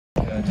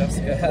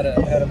Jessica had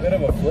a bit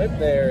of a flip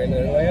there and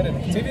it landed.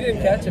 TV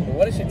didn't catch it, but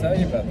what did she tell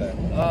you about that?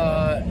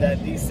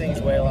 That these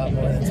things weigh a lot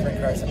more than sprint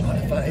cars and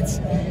modifieds.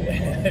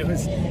 It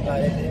was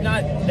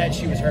not that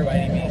she was hurt by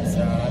any means.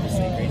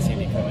 Obviously, great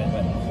safety equipment,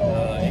 but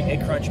it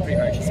crunched pretty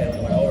hard. She said when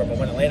it went over, but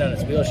when it landed on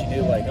its wheel, she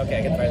knew like, okay,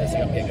 I can fire this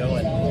thing up and get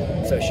going.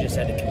 So she just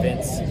had to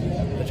convince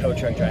the tow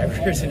truck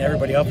drivers and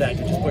everybody of that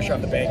to just push her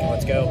off the bank and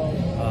let's go.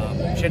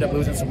 She ended up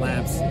losing some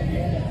laps.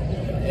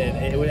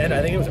 And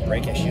I think it was a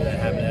brake issue that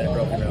happened at a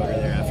broken rotor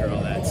there after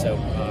all that. So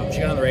she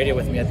got on the radio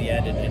with me at the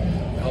end and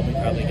helped me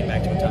probably get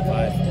back to a top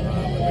 5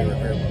 when we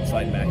were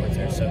sliding backwards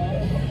there. So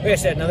like I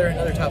said, another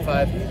top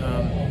 5.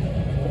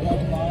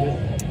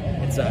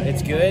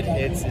 It's good.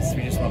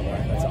 We just want more.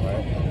 That's all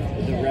right.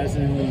 The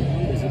resin,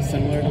 is it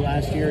similar to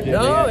last year?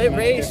 No, it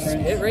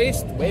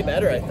raced way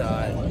better, I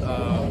thought.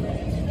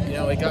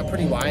 It got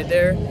pretty wide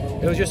there.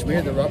 It was just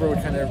weird. The rubber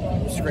would kind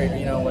of scrape,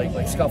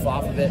 like scuff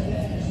off of it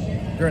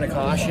during a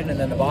caution, and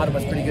then the bottom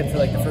was pretty good for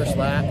like the first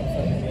lap.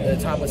 The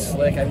top was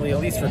slick, I believe,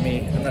 at least for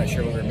me. I'm not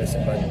sure what we were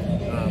missing, but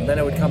then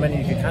it would come in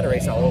and you could kind of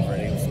race all over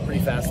it. It was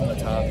pretty fast on the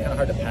top, kind of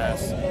hard to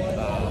pass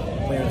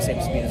when you're the same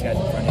speed as guys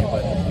in front of you,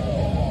 but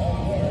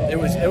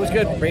it was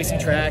good racing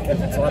track.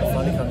 It's a lot of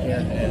fun to come here,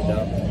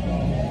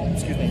 and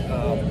excuse me.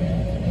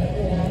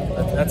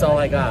 That's all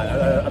I got.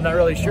 I'm not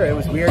really sure. It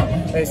was weird.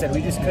 Like I said,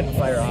 we just couldn't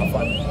fire off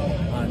on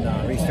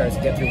restarts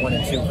to get through 1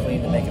 and 2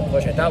 clean to make a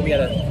push. I thought we had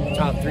a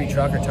top 3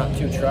 truck or top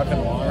 2 truck in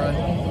the long run.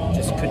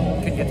 Just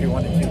couldn't get through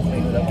 1 and 2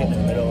 clean without getting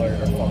in the middle or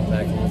falling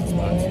back and losing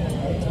spots.